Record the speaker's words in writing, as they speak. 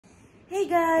Hey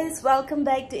guys, welcome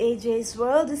back to AJ's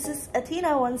World. This is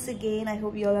Athena once again. I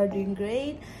hope you all are doing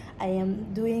great. I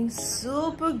am doing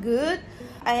super good.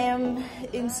 I am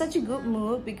in such a good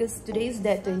mood because today is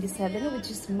day 27, which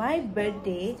is my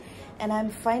birthday, and I'm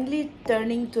finally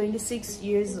turning 26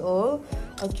 years old.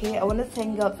 Okay, I want to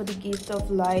thank God for the gift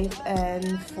of life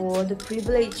and for the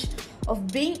privilege of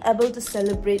being able to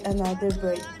celebrate another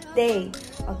birthday.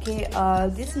 Okay,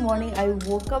 this morning I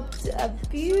woke up to a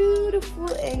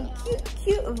beautiful and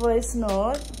cute voice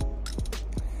note,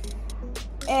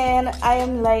 and I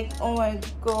am like, oh my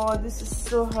god, this is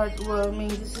so heartwarming,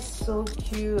 this is so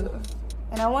cute,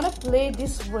 and I want to play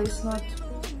this voice note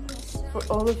for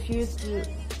all of you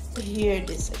to hear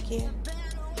this. Okay,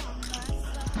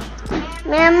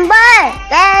 member,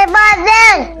 happy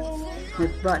birthday! happy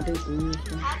birthday to you.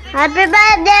 Happy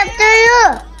birthday to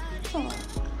you!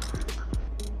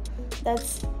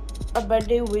 That's a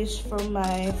birthday wish from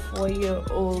my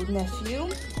 4-year-old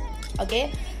nephew.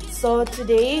 Okay, so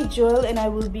today Joel and I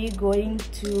will be going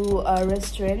to a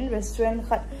restaurant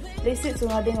place it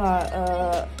sunga dinga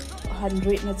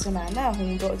 100 na tsanana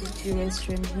hung go to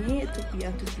restaurant ni to pi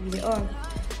on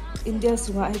India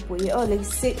sunga ai poi like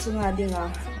sit sunga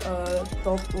dinga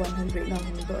top 100 na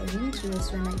hung go in to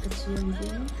restaurant like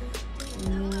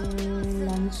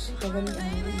lunch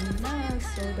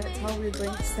so that's how we're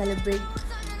going to celebrate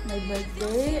my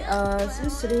birthday.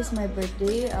 Since today is my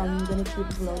birthday, I'm gonna keep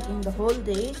vlogging the whole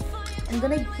day. I'm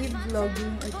gonna keep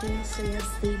vlogging. Okay, so yeah,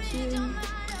 stay tuned.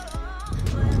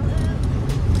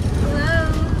 Hello.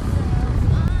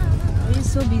 Are you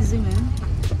so busy, man?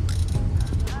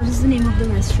 What is the name of the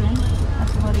restaurant? I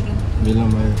forgot again.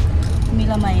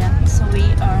 Mila Maya. So we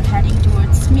are heading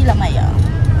towards Mila Maya.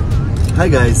 Hi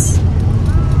guys.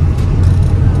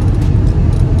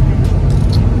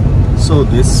 So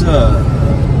this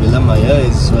Villa Maya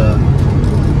is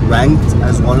ranked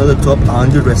as one of the top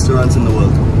 100 restaurants in the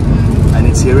world, and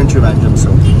it's here in Trivandrum.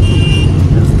 So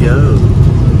let's go.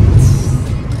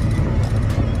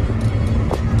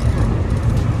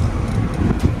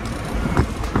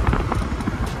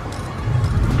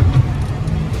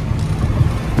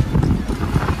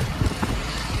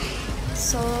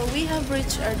 So we have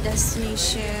reached our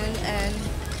destination and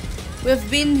we've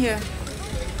been here.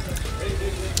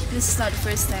 This is not the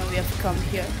first time we have come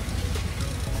here.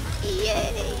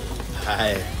 Yay!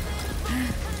 Hi.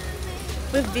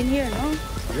 We've been here, no?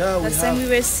 Yeah, we Last time we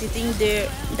were sitting there.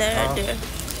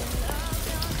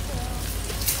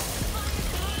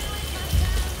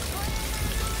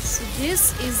 So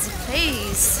this is the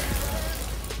place.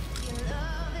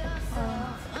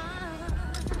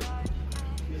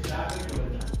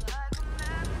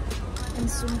 And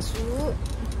Sunsu.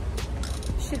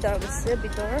 Şurada bir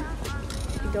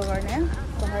video var ne?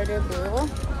 Baharda bu.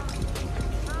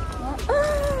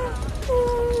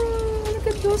 Look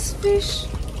at those fish.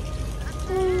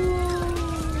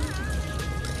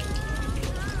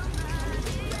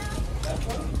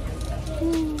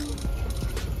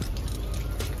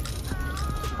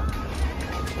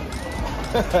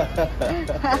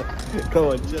 Come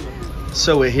on, chill.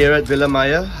 So we're here at Villa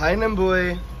Maya. Hi,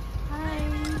 Namboy. Hi.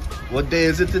 What day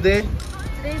is it today?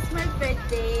 Today's my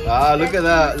birthday. Ah, look at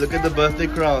that. Look at the birthday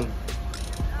crown.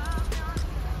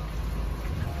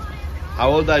 How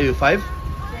old are you? 5?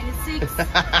 26.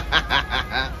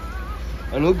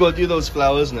 And who got you those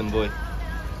flowers, Namboy?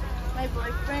 My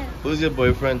boyfriend. Who's your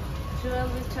boyfriend? Joel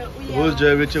Richard William. Who's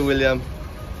Joel Richard William?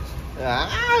 Ah.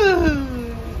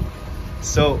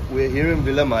 So we're here in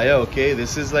Villa Maya, okay?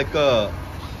 This is like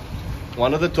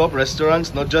one of the top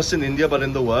restaurants, not just in India but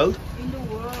in the world. In the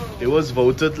world. It was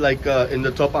voted like in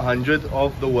the top 100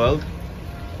 of the world,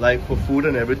 like for food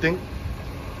and everything.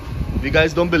 If you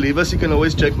guys don't believe us, you can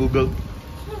always check Google.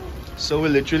 So we're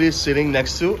literally sitting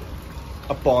next to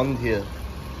a pond here.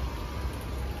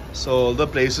 So all the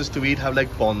places to eat have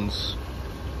like ponds.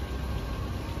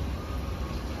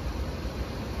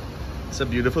 It's a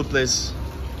beautiful place.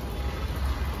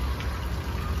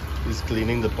 He's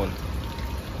cleaning the pond.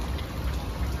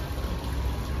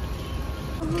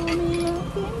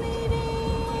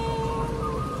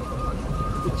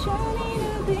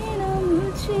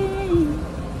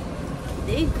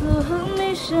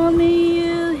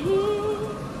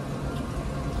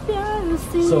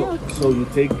 So you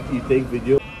take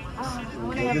video.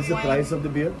 What is the price of the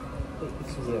beer?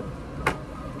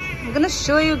 I'm gonna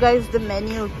show you guys the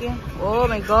menu, okay? Oh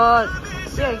my god,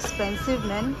 so expensive,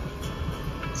 man.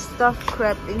 Stuffed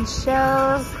crab in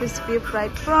shell, crispy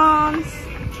fried prawns.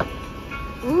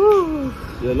 Ooh.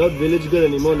 You're not village girl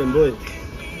anymore, boy.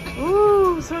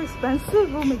 Ooh, so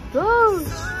expensive. Oh my gosh.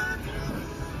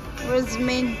 Where's the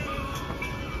main?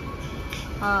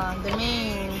 The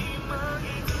main.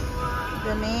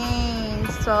 the main.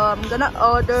 So I'm gonna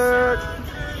order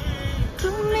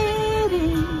 2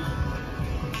 meeting.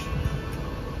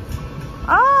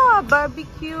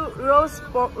 Barbecue roast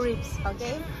pork ribs.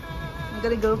 Okay, I'm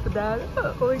gonna go for that.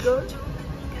 Oh my god,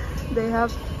 they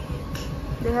have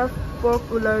pork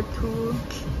ular too.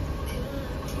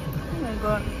 Oh my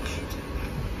god.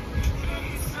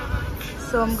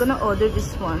 So I'm gonna order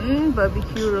this one,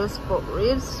 barbecue roast pork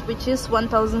ribs, which is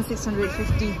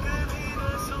 1,650.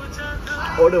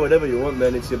 Order whatever you want,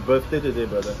 man. It's your birthday today,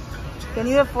 brother. Can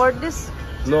you afford this?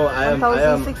 No, I am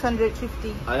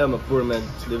 1,650. I am a poor man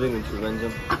living in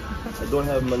Trivandrum. I don't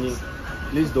have money.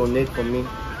 Please donate for me.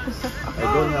 I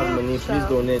don't have money. Please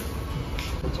donate.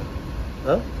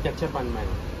 Huh? Ketchup and mayo.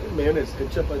 Mayonnaise.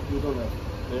 Ketchup, you don't have.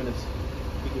 Mayonnaise.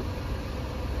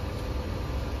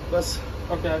 Bas.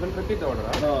 Okay, I will repeat the order.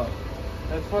 No.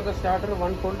 As for the starter,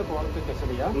 1 pulled pork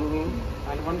quesadilla Mm-hmm.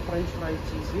 and 1 French fried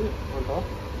cheesy on top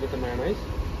with the mayonnaise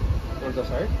on the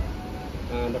side.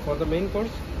 And for the main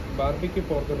course, barbecue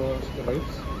pork roast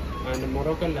ribs and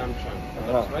Moroccan lamb shank.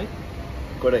 That's right?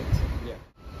 Correct. Yeah.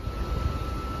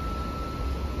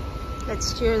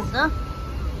 Let's cheers, huh?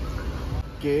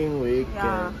 King weekend.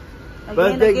 Yeah.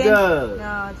 Birthday girl.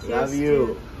 Yeah, cheers. Love you.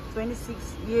 To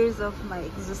 26 years of my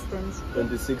existence.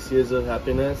 26 years of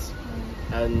happiness.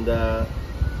 And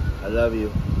I love you.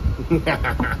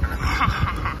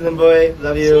 Boy,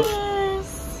 love you.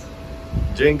 Cheers.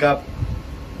 Drink up.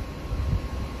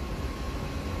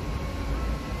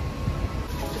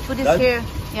 The food is Done? here.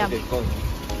 Yeah. Okay, go on.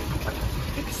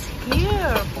 It's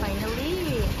here,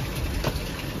 finally.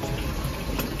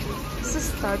 This is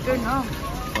starter now.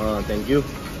 Thank you.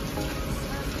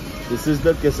 This is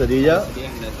the quesadilla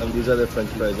and these are the french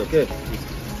fries, okay?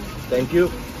 Thank you.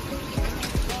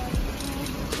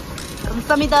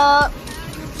 감사합니다.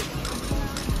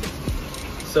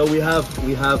 So we have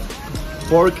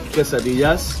pork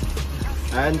quesadillas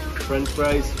and french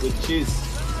fries with cheese.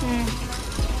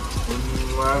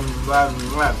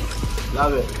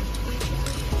 Love it.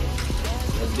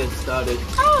 Let's get started.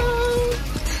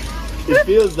 It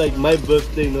feels like my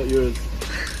birthday, not yours.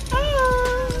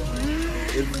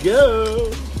 Let's go.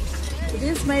 It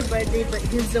is my birthday, but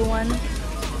he's the one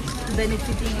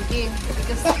benefiting again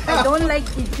because I don't like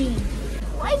eating.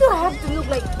 Why do I have to look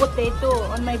like potato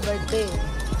on my birthday?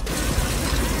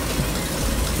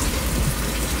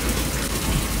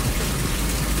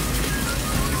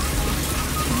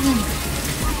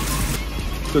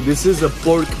 So this is a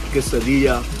pork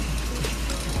quesadilla.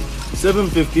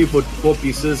 750 for 4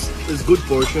 pieces is good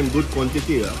portion, good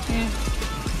quantity.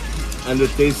 And the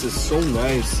taste is so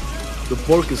nice. The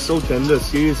pork is so tender,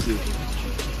 seriously.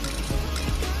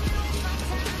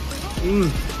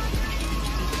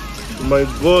 My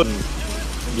god.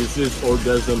 This is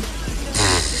orgasm.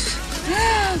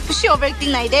 Kasi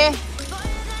overacting na ide.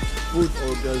 Food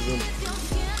orgasm.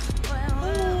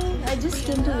 I just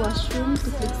came to washroom to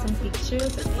click some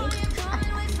pictures.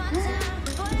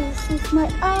 This is my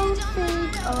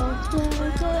outfit of the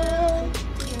day.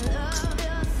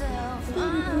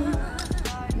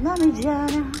 Mami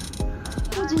Diana,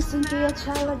 मुझे सुन के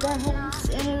अच्छा लगा है,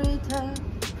 senorita.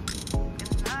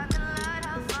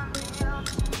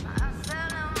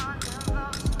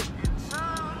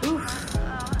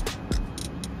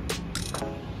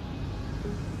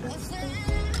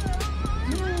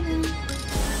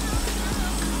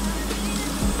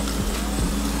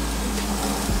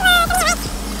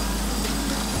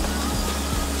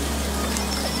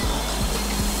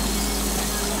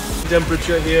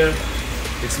 Temperature here,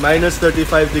 it's minus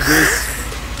 35 degrees.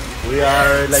 We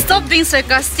are like Stop being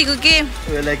sarcastic, okay?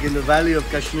 we're like in the valley of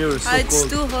Kashmir. It's so It's cold.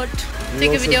 too hot. We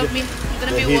Take a also video of get me. I'm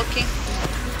gonna the be heat. walking.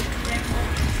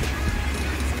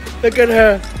 Look at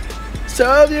her,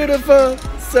 so beautiful,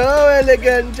 so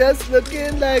elegant, just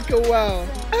looking like a wow.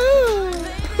 Oh.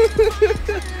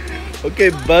 Okay,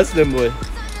 bust them, boy.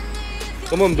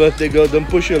 Come on, birthday girl, don't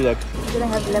push your luck. I'm gonna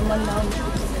have lemon now.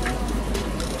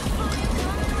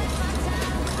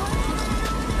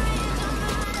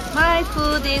 My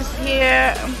food is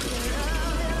here.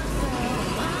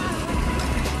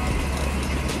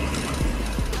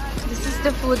 This is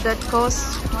the food that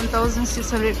costs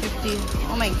 1,650.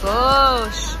 Oh my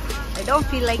gosh. I don't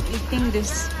feel like eating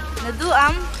this.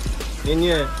 Naduam?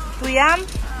 Nye, Tuyam?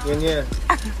 nye,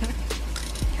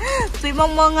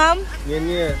 Tuymongmongam?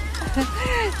 nye,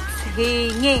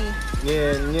 Hingi.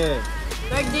 nye.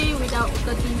 Birthday without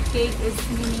cutting cake is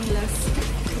meaningless.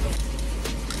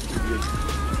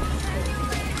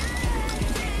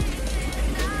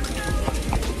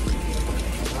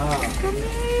 Come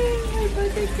here, my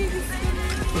birthday cake is coming.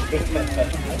 Happy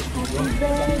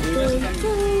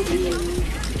birthday, baby.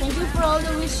 Thank you for for all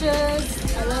the wishes.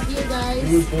 I love you guys.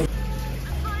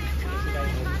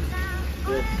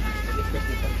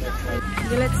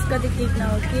 Okay, let's cut the cake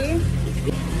now, okay?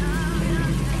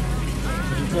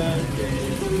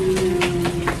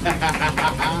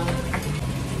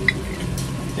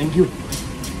 Thank you.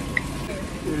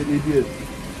 You're an idiot.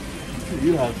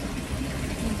 You have.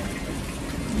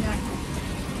 Yeah.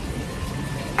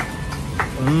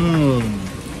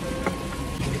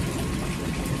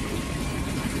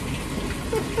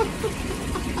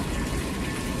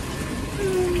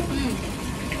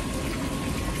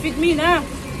 Feed me now.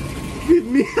 Feed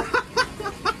me.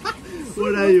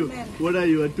 What are you? What are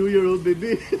you? A 2-year-old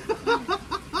baby?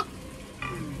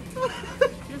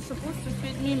 You're supposed to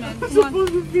feed me, man. I'm Come on.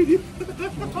 supposed to feed you.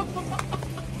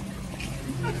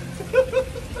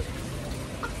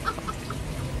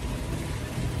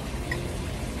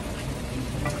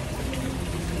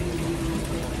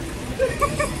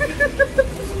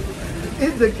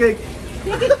 Eat the cake.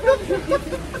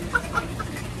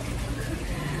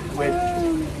 Wait.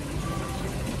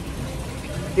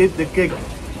 Eat the cake.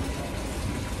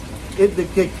 Eat the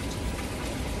cake.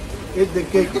 Eat the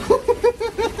cake.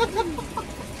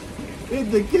 Eat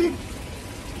the cake.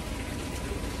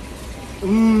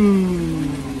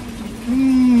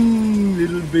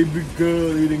 Little baby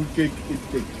girl eating cake. Eat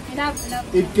cake.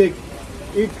 Enough. Eat cake.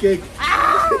 Eat cake.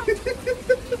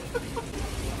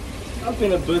 How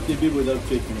can a birthday be without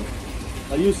cake, man?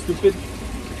 Are you stupid?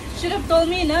 Should have told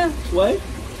me, na. Why?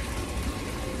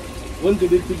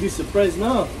 Wanted it to be surprised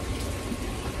now.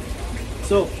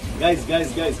 So, guys,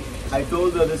 I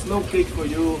told her there's no cake for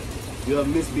you. You have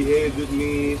misbehaved with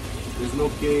me. There's no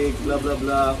cake, blah, blah,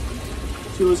 blah.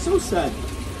 She was so sad.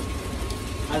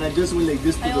 And I just went like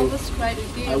this to I almost cried,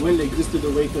 okay? I went like this to the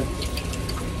waiter.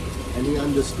 And he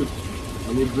understood.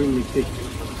 And he bring me cake.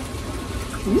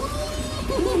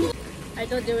 I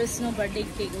thought there was no birthday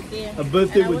cake, okay? A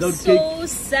birthday and without I was cake. so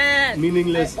sad.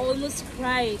 Meaningless. I almost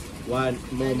cried. One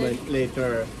moment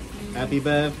later. Happy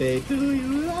birthday to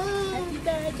you. Happy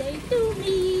birthday to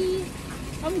me.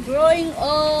 I'm growing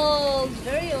old.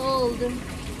 Very old.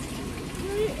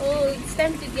 Very old. It's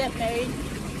time to get married.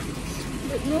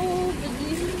 But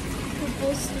nobody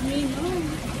proposed to me, no.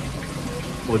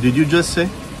 What did you just say?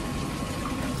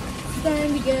 It's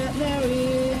time to get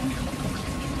married.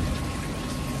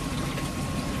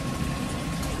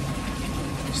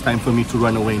 It's time for me to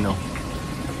run away now.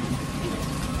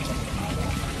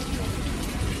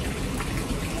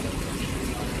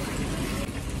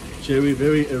 Cherry,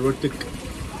 very erotic.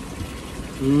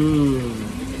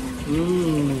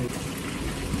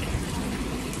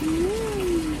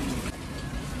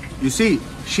 You see,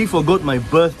 she forgot my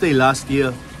birthday last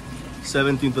year,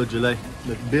 17th of July.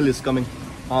 The bill is coming.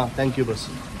 Thank you, boss.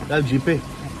 That's GPay.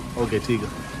 Okay, Tiga.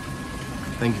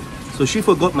 Thank you. So she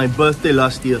forgot my birthday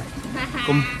last year.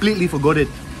 Completely forgot it.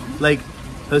 Like,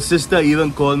 her sister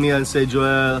even called me and said,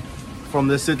 Joel, from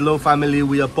the Sidlow family,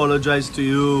 we apologize to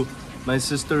you. My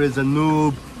sister is a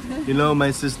noob. You know,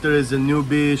 my sister is a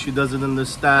newbie. She doesn't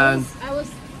understand.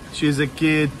 She's a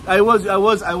kid. I was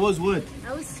what? I was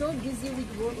so busy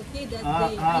with work, okay, that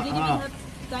day. I didn't even have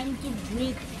time to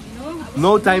breathe, you know?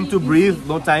 No time to breathe,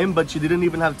 no time, but she didn't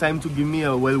even have time to give me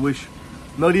a well wish.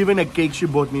 Not even a cake she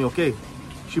bought me, okay?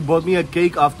 She bought me a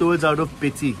cake afterwards out of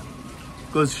pity.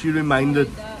 Because she reminded,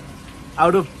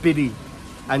 out of pity.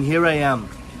 And here I am,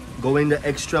 going the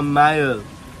extra mile,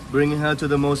 bringing her to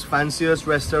the most fanciest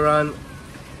restaurant.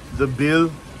 The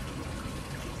bill,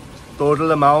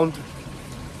 total amount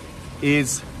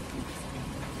is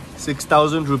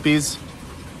 6,000 rupees.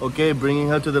 Okay, bringing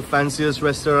her to the fanciest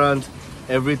restaurant,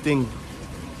 everything.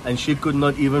 And she could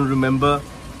not even remember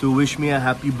to wish me a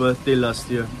happy birthday last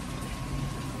year.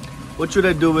 What should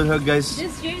I do with her, guys?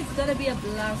 This year it's gonna be a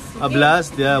blast. Okay? A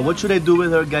blast, yeah. What should I do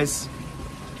with her, guys?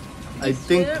 I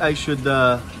think I should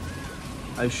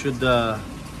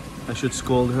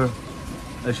scold her.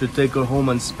 I should take her home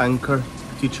and spank her,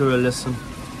 teach her a lesson.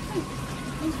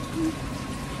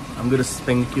 I'm gonna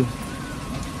spank you.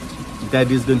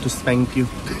 Daddy's going to spank you.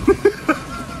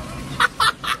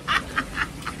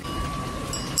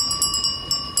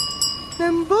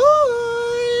 And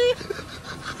boy!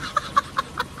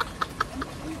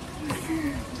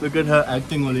 Look at her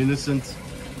acting all innocent.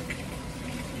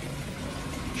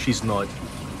 She's not.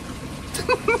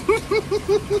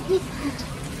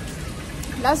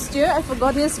 Last year I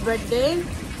forgot his birthday,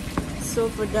 so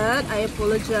for that I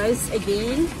apologize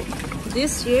again.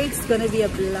 This year it's gonna be a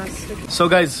blast. So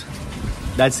guys,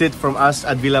 that's it from us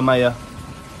at Villa Maya.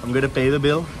 I'm gonna pay the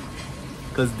bill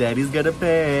because Daddy's gonna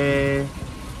pay.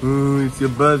 It's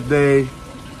your birthday.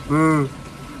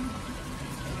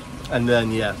 And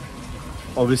then yeah,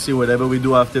 obviously whatever we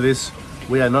do after this,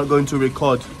 we are not going to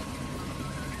record.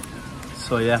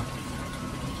 So yeah.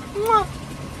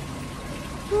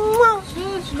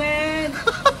 Shush, man.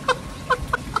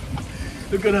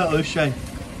 Look at her, oh shy.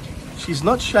 She's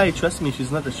not shy, trust me,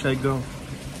 she's not a shy girl.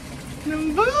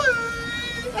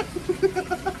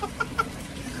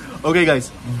 Okay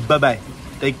guys, bye bye.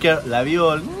 Take care, love you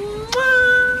all.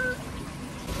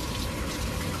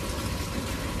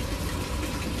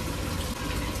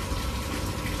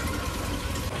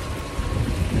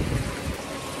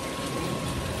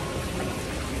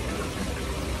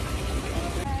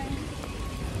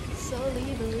 So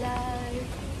live a life.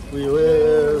 We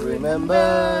will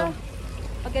remember.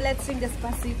 Okay, let's sing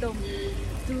Despacito.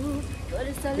 Tú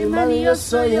eres el imán y yo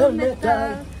soy el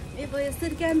metal. Y voy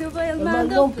acercando, voy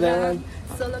armando un plan.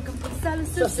 Solo con pensarlo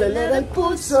se acelera el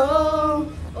pulso.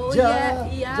 Oh yeah,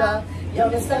 yeah. Ya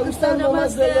me está gustando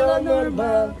más de lo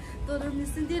normal. Todos mis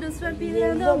sentidos van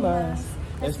pidiendo más.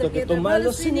 Esto que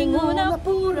tomarlo sin ningún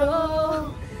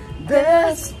apuro.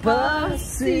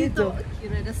 Despacito.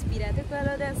 Quiero respirarte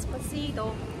pero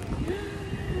despacito.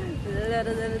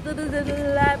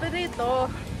 Laberinto.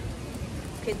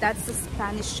 Okay, that's the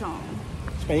Spanish song.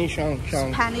 Spanish song.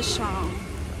 Spanish song.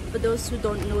 For those who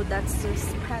don't know, that's the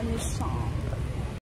Spanish song.